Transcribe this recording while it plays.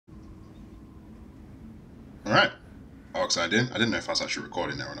Alright. Oh, I didn't know if I was actually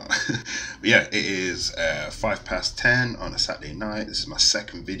recording there or not. But yeah, it is 10:05 on a Saturday night. This is my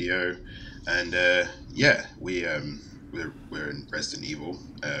second video. And yeah, we're in Resident Evil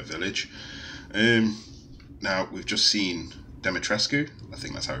Village. Now, we've just seen Dimitrescu, I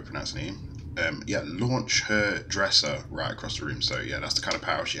think that's how we pronounce her name. Yeah, launch her dresser right across the room. So yeah, that's the kind of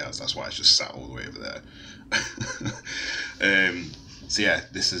power she has. That's why it's just sat all the way over there. So yeah,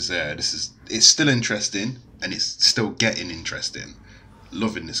 this is it's still interesting, and it's still getting interesting.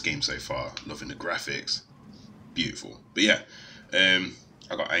 Loving this game so far. Loving the graphics. Beautiful. But yeah, I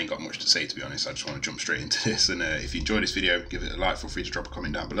ain't got much to say, to be honest. I just want to jump straight into this. And if you enjoyed this video, give it a like. Feel free to drop a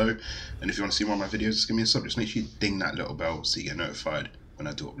comment down below. And if you want to see more of my videos, just give me a sub. Just make sure you ding that little bell so you get notified when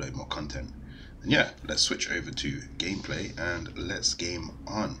I do upload more content. And yeah, let's switch over to gameplay and let's game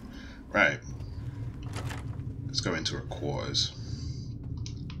on. Right. Let's go into her quarters.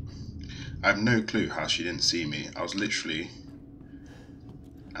 I have no clue how she didn't see me. I was literally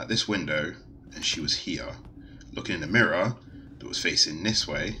at this window and she was here, looking in the mirror that was facing this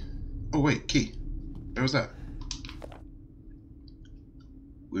way. Oh wait, key. Where was that?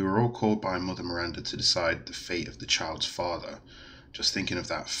 We were all called by Mother Miranda to decide the fate of the child's father. Just thinking of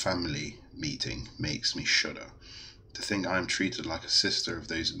that family meeting makes me shudder. To think I am treated like a sister of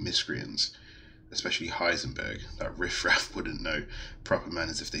those miscreants. Especially Heisenberg, that riffraff wouldn't know proper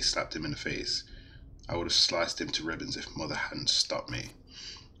manners if they slapped him in the face. I would have sliced him to ribbons if Mother hadn't stopped me.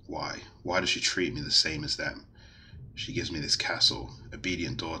 Why? Why does she treat me the same as them? She gives me this castle,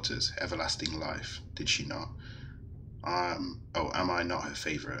 obedient daughters, everlasting life. Did she not? Oh, am I not her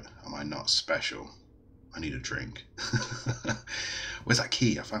favourite? Am I not special? I need a drink. Where's that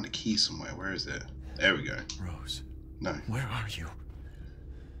key? I found a key somewhere. Where is it? There we go. Rose. No. Where are you?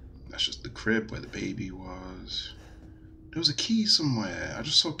 That's just the crib where the baby was. There was a key somewhere. I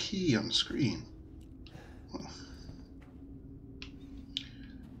just saw key on the screen.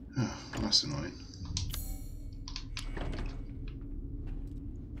 Oh, that's annoying.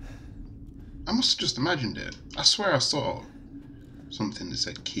 I must have just imagined it. I swear I saw something that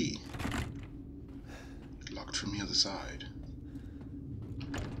said key. Locked from the other side.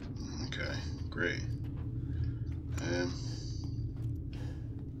 Okay, great.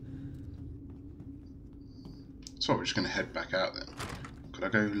 So we're just going to head back out then. Could I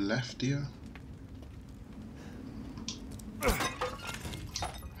go left here?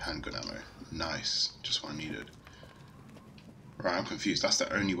 Handgun ammo. Nice. Just what I needed. Right, I'm confused. That's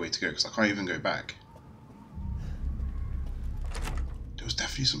the only way to go because I can't even go back. There was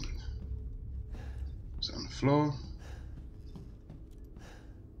definitely something. Was it on the floor?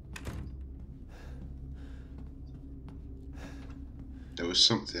 There was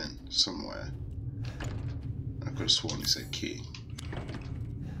something somewhere. I could have sworn it said key.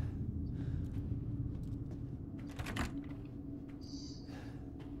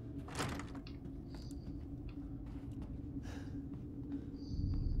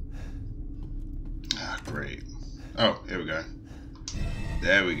 Ah, great. Oh, here we go.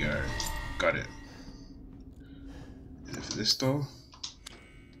 There we go. Got it. Is it for this door?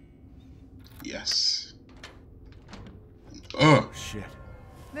 Yes. Oh, shit.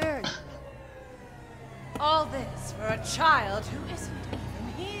 There you go. All this for a child who isn't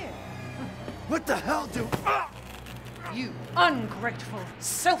even here. What the hell do... You ungrateful,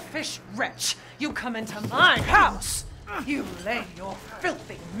 selfish wretch. You come into my house. You lay your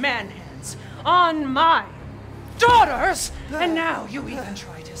filthy man hands on my daughters. And now you even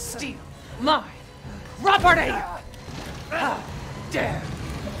try to steal my property. How dare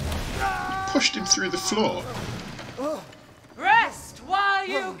you? pushed him through the floor. Rest while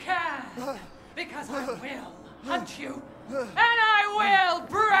you can. Because I will hunt you, and I will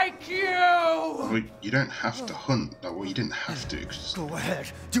break you! Well, you don't have to hunt. Like, well, you didn't have to. Go ahead,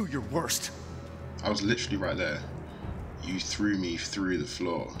 do your worst. I was literally right there. You threw me through the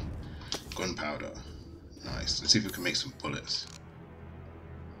floor. Gunpowder. Nice. Let's see if we can make some bullets.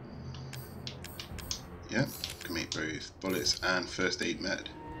 Yep, can make both bullets and first aid med.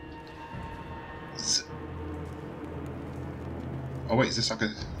 Oh wait, is this like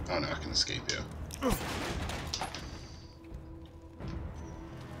a... Oh no, I can escape here.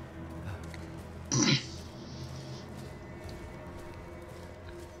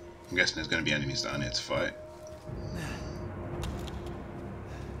 I'm guessing there's going to be enemies down here to fight.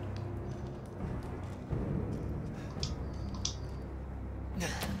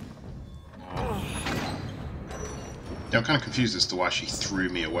 Yeah, I'm kind of confused as to why she threw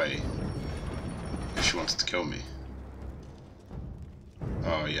me away if she wanted to kill me.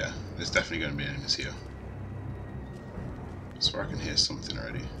 Oh yeah, there's definitely going to be enemies here. I swear I can hear something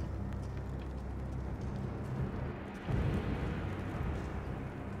already.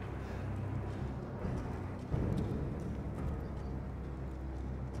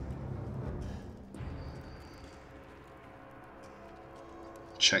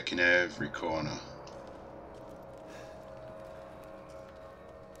 Checking every corner.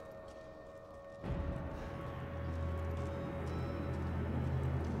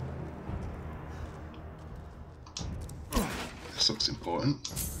 This looks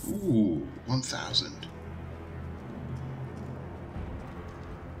important. Ooh, 1,000.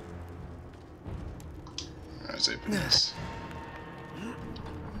 Alright, let's open this. I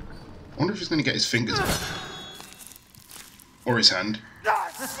wonder if he's going to get his fingers back. Or his hand.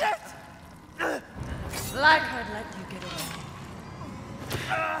 Like I'd let you get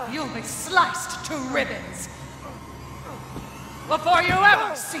away. You'll be sliced to ribbons before you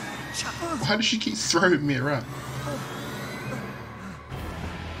ever see me, child. Why does she keep throwing me around?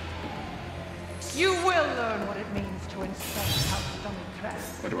 You will learn what it means to inspect our stomach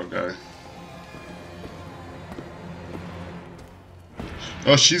cracks. Where do I go?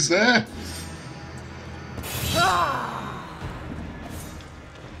 Oh, she's there!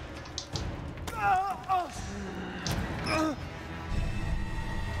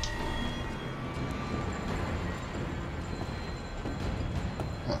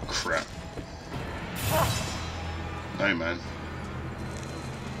 Oh, crap. No, man.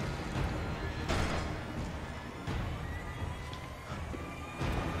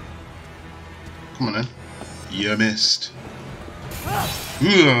 Come on, then. You missed.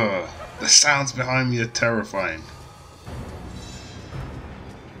 Ugh, the sounds behind me are terrifying.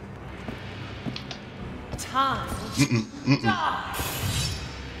 Time.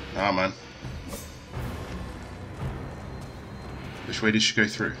 Ah, man. Which way did she go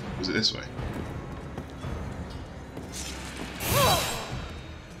through? Was it this way?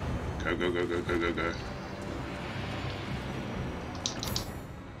 Go, go, go, go, go, go, go.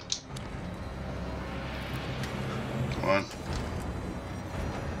 Come on.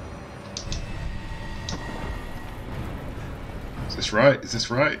 Is this right? Is this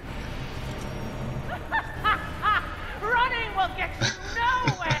right? Running will get you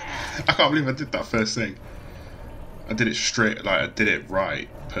nowhere. I can't believe I did that first thing. I did it straight, like I did it right.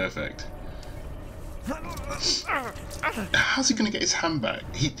 Perfect. How's he gonna get his hand back?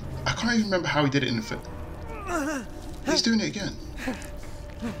 I can't even remember how he did it in the film. He's doing it again.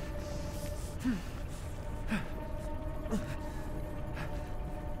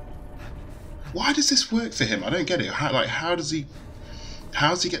 Why does this work for him? I don't get it. How does he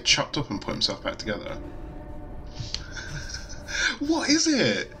get chopped up and put himself back together? What is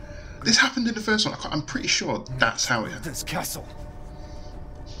it? This happened in the first one. I'm pretty sure that's how it happened. This castle.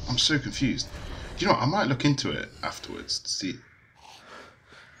 I'm so confused. You know what? I might look into it afterwards to see.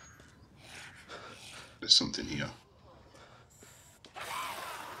 There's something here.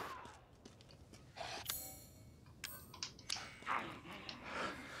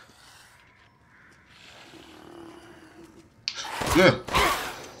 Ugh.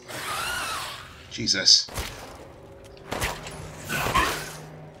 Jesus.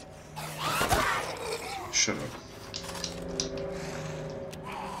 Shut up.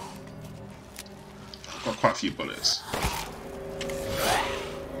 I've got quite a few bullets.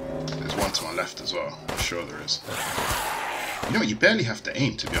 There's one to my left as well. I'm sure there is. You know what? You barely have to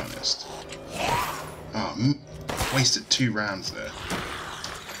aim, to be honest. Oh, wasted 2 rounds there.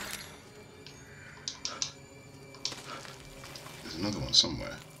 There's another one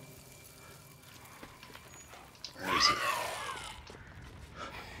somewhere. Where is it?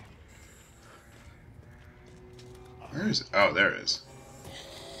 Where is it? Oh, there it is.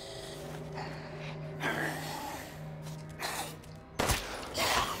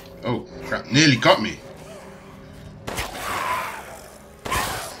 Oh, crap. Nearly got me.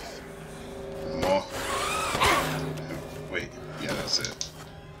 More. Wait. Yeah, that's it.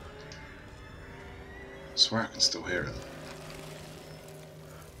 I swear I can still hear it.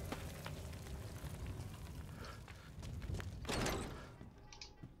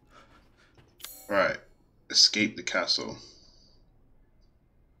 Right. Escape the castle.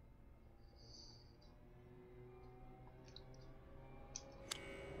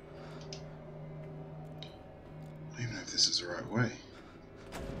 I don't even know if this is the right way.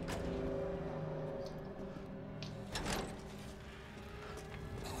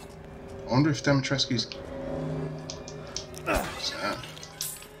 I wonder if Dimitrescu's sad.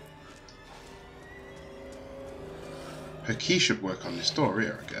 Her key should work on this door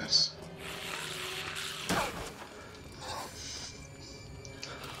here, I guess.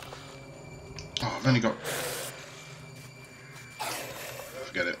 Oh, I've only got...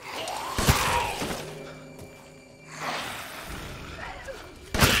 Forget it.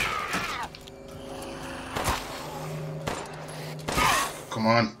 Come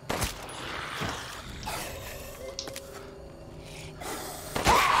on.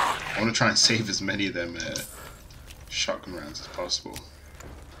 I want to try and save as many of them shotgun rounds as possible.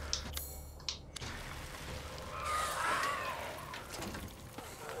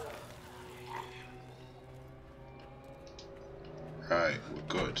 Right, we're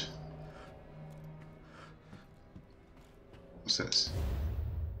good. What's this?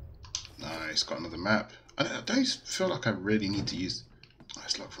 Nice, got another map. I don't feel like I really need to use... Oh,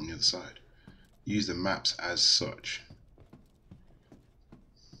 it's locked from the other side. Use the maps as such.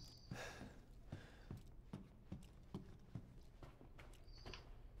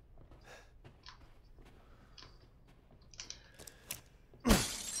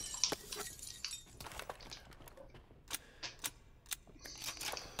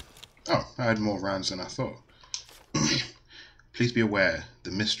 Oh, I had more rounds than I thought. Please be aware,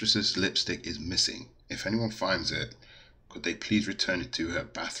 the mistress's lipstick is missing. If anyone finds it, could they please return it to her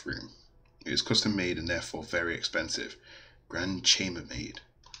bathroom? It is custom made and therefore very expensive. Grand chambermaid.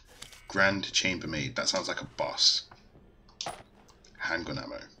 Grand chambermaid. That sounds like a boss. Handgun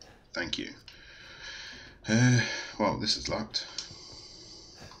ammo. Thank you. Well, this is locked.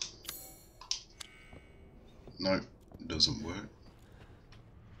 Nope, doesn't work.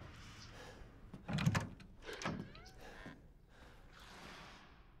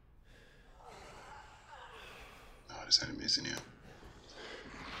 Oh, there's enemies in here.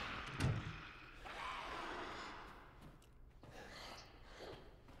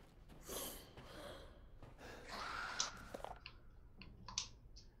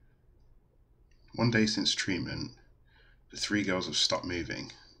 One day since treatment, the three girls have stopped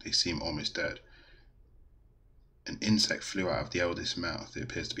moving. They seem almost dead. An insect flew out of the eldest's mouth. It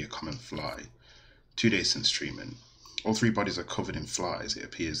appears to be a common fly. 2 days since treatment. All three bodies are covered in flies. It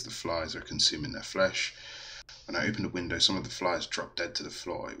appears the flies are consuming their flesh. When I open the window, some of the flies drop dead to the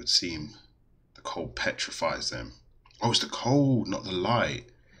floor. It would seem the cold petrifies them. Oh, it's the cold, not the light.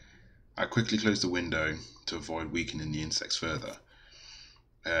 I quickly close the window to avoid weakening the insects further.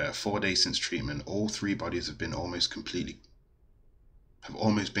 4 days since treatment, all three bodies have almost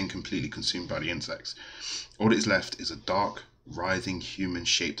been completely consumed by the insects. All that is left is a dark, writhing,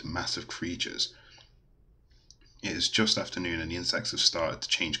 human-shaped mass of creatures. It is just afternoon and the insects have started to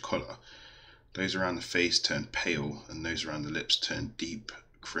change colour. Those around the face turn pale and those around the lips turn deep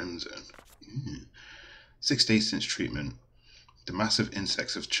crimson. 6 days since treatment, the mass of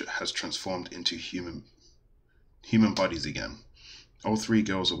insects has transformed into human bodies again. All three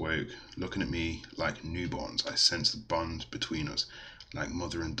girls awoke, looking at me like newborns. I sense the bond between us, like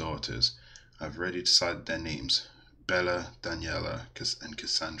mother and daughters. I've already decided their names. Bella, Daniela, and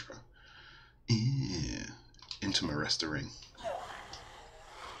Cassandra. Intima restoring.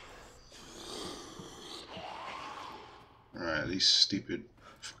 Alright, these stupid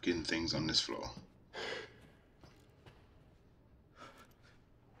fucking things on this floor.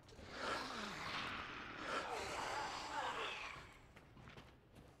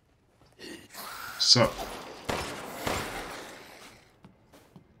 Sup?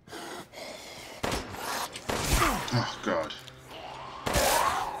 Oh god.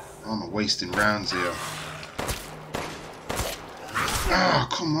 I'm wasting rounds here. Oh,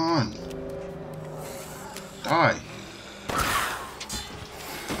 come on. Die.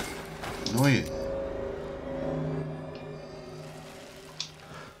 Annoying.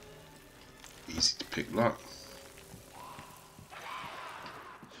 Easy to pick lock.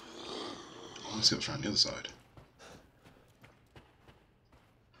 Let's see what's around the other side.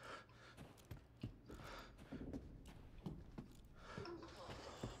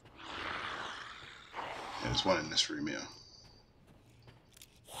 Yeah, there's one in this room here.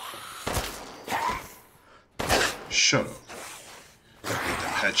 Shut up. Don't need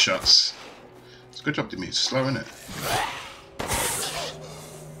them headshots. It's a good job they move slow, isn't it?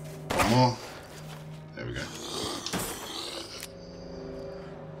 One more. There we go.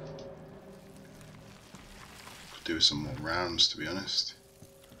 Could do with some more rounds, to be honest.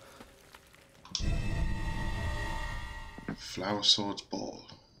 Flower Swords Ball.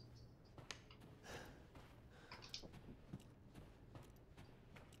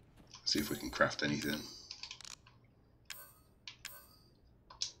 See if we can craft anything.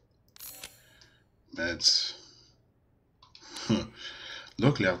 Meds.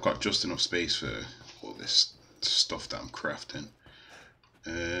 Luckily I've got just enough space for all this stuff that I'm crafting.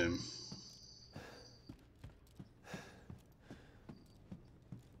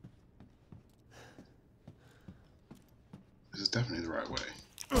 This is definitely the right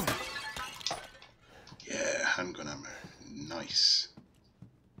way. Yeah, handgun ammo. Nice.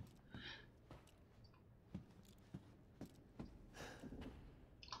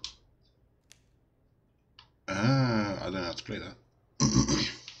 I don't know how to play that.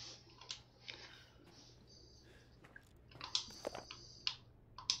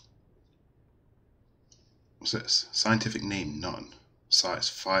 What's this? Scientific name, none. Size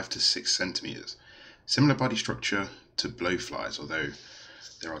 5 to 6 centimeters. Similar body structure to blowflies, although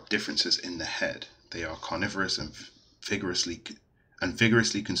there are differences in the head. They are carnivorous and vigorously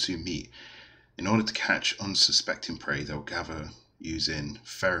consume meat. In order to catch unsuspecting prey, they'll gather using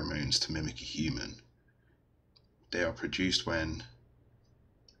pheromones to mimic a human. They are produced when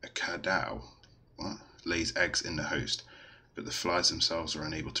a cadao lays eggs in the host, but the flies themselves are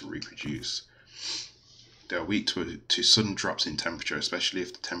unable to reproduce. They are weak to sudden drops in temperature, especially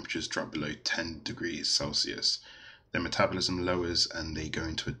if the temperatures drop below 10 degrees Celsius. Their metabolism lowers and they go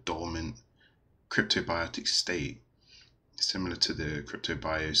into a dormant cryptobiotic state, similar to the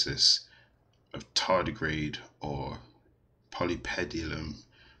cryptobiosis of tardigrade or polypedilum.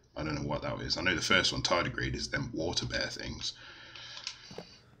 I don't know what that is. I know the first one, tardigrade, is them water bear things.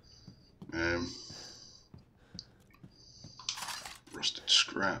 Rusted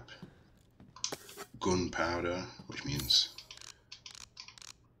scrap. Gunpowder, which means...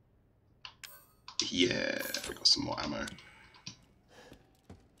 yeah, we got some more ammo.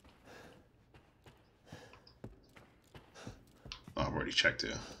 Oh, I've already checked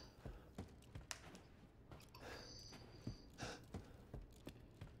it.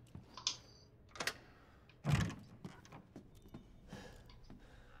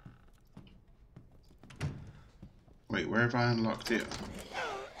 Wait, where have I unlocked here?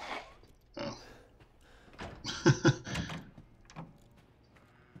 Oh.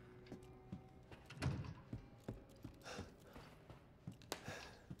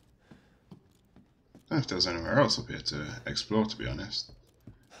 I don't know if there's anywhere else up here to explore, to be honest.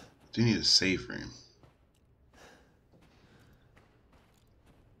 I do need a save room.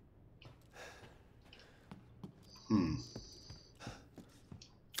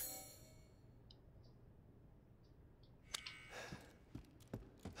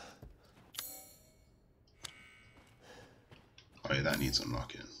 Oh yeah, that needs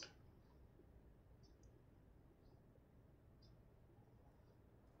unlocking.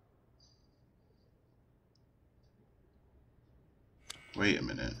 Wait a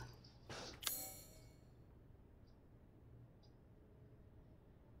minute.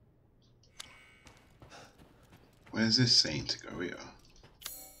 Where's this saying to go here?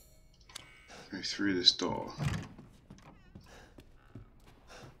 Go through this door.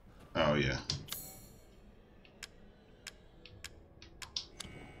 Oh yeah.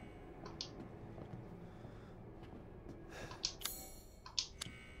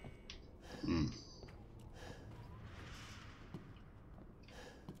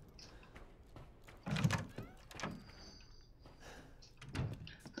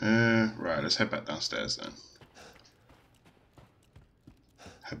 Right, let's head back downstairs then.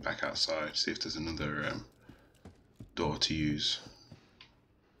 Head back outside, see if there's another door to use.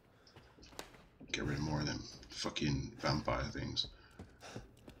 Get rid of more of them fucking vampire things.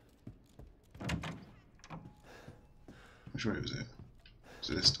 Which way was it? Was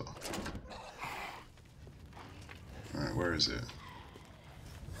it this door? Alright, where is it?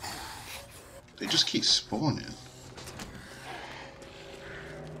 They just keep spawning.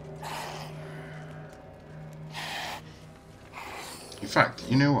 In fact,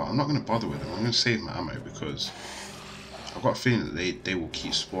 you know what? I'm not going to bother with them. I'm going to save my ammo because I've got a feeling that they will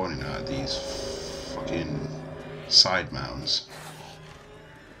keep spawning out of these fucking side mounds.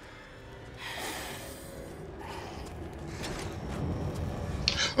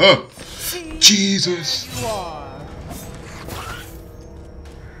 Oh! Jesus!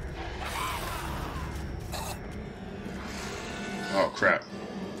 Oh crap.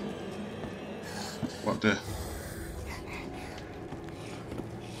 What the...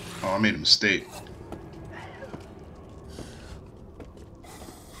 Oh, I made a mistake.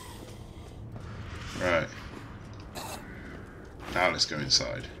 Right. Now let's go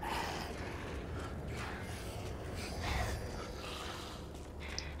inside.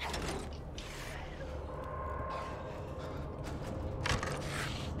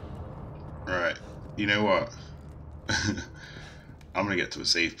 Right. You know what? I'm gonna get to a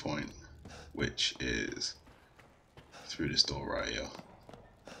save point, which is through this door right here.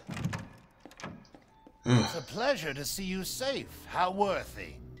 It's a pleasure to see you safe. How were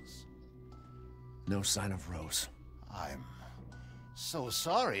things? No sign of Rose. I'm so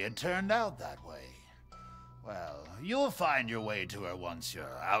sorry it turned out that way. Well, you'll find your way to her once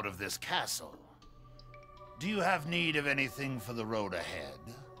you're out of this castle. Do you have need of anything for the road ahead?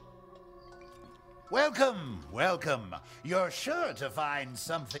 Welcome, welcome. You're sure to find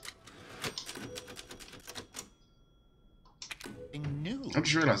something new. I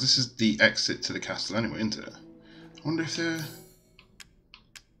just realised this is the exit to the castle anyway, isn't it? I wonder if they're...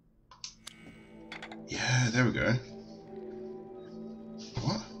 Yeah, there we go.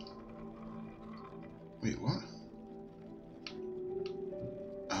 What? Wait, what?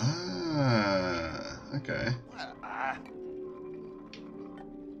 Ah, okay.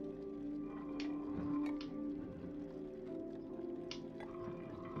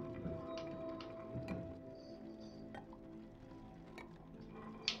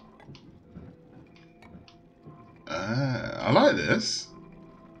 Ah, I like this.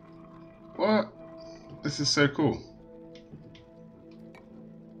 What? This is so cool.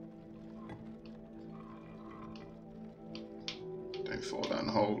 Don't fall down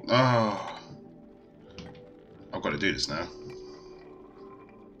the hole. Oh. I've got to do this now.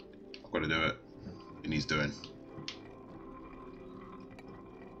 I've got to do it. It needs doing.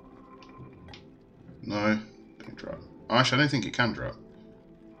 No. Don't drop. Oh, actually, I don't think it can drop.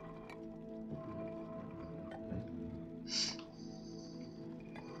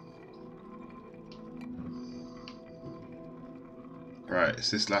 Right,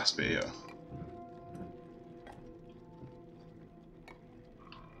 it's this last bit here.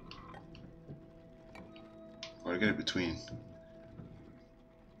 Gotta get it between.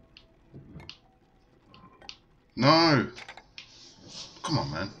 No! Come on,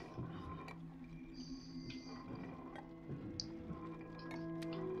 man.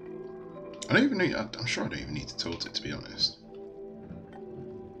 I don't even need. I'm sure I don't even need to tilt it, to be honest.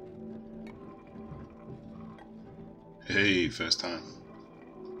 Hey, first time.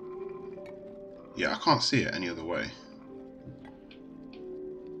 Yeah, I can't see it any other way.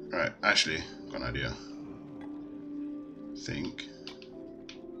 Right, actually, got an idea. I think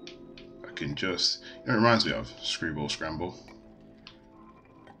I can just. You know, it reminds me of Screwball Scramble.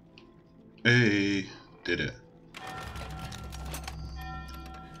 Hey, did it.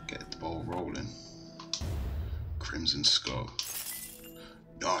 Get the ball rolling. Crimson Skull.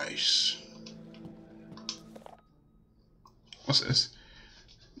 Nice. What's this?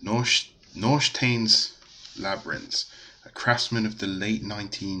 Norstein's Labyrinths. A craftsman of the late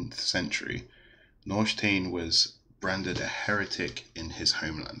 19th century, Norstein was branded a heretic in his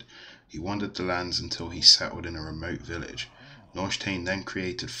homeland. He wandered the lands until he settled in a remote village. Norstein then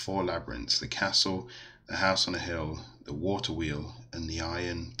created 4 labyrinths: the castle, the house on a hill, the water wheel, and the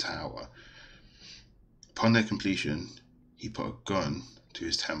iron tower. Upon their completion, he put a gun to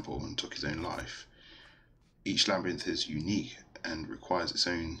his temple and took his own life. Each labyrinth is unique and requires its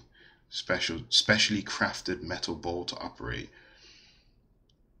own specially crafted metal ball to operate.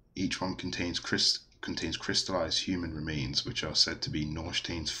 Each one contains crystallized human remains, which are said to be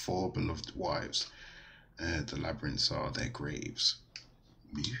Norstein's 4 beloved wives. The labyrinths are their graves.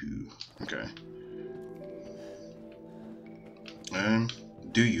 Mew. Okay.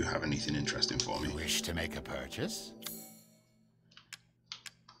 Do you have anything interesting for me? You wish to make a purchase?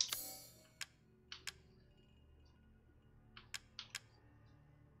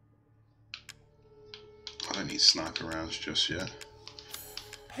 I don't need sniper rounds just yet.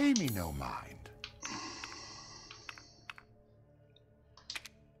 Pay me no mind.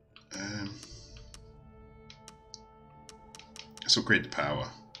 Let's upgrade the power.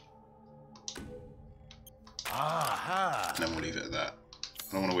 Aha! And then we'll leave it at that.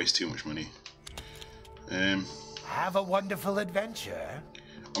 I don't want to waste too much money. Have a wonderful adventure.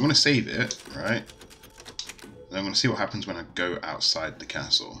 I'm going to save it, right? And I'm going to see what happens when I go outside the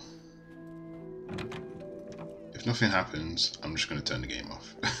castle. If nothing happens, I'm just going to turn the game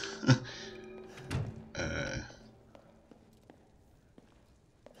off.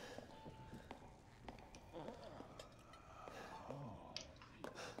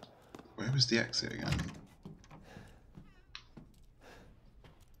 Where was the exit again?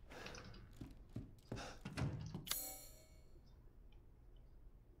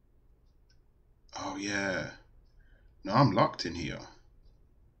 Oh yeah. No, I'm locked in here.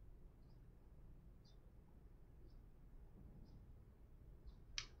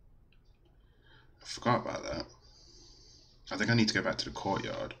 I forgot about that. I think I need to go back to the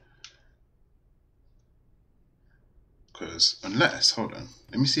courtyard. Because, unless, hold on.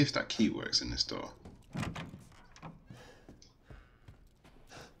 Let me see if that key works in this door.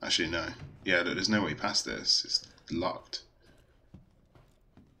 Actually, no. Yeah, look, there's no way past this. It's locked.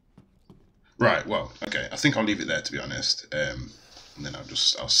 Right, well, okay. I think I'll leave it there, to be honest. And then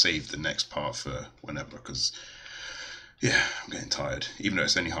I'll save the next part for whenever, because, yeah, I'm getting tired. Even though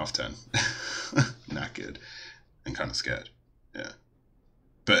it's only 10:30. Knackered. And kind of scared. Yeah.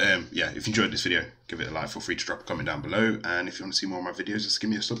 But yeah, if you enjoyed this video, give it a like. Feel free to drop a comment down below. And if you want to see more of my videos, just give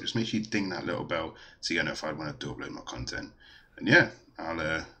me a sub. Just make sure you ding that little bell so you get notified when I do upload my content. And yeah,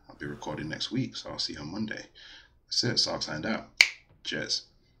 I'll be recording next week, so I'll see you on Monday. That's it. So I'll sign out. Cheers.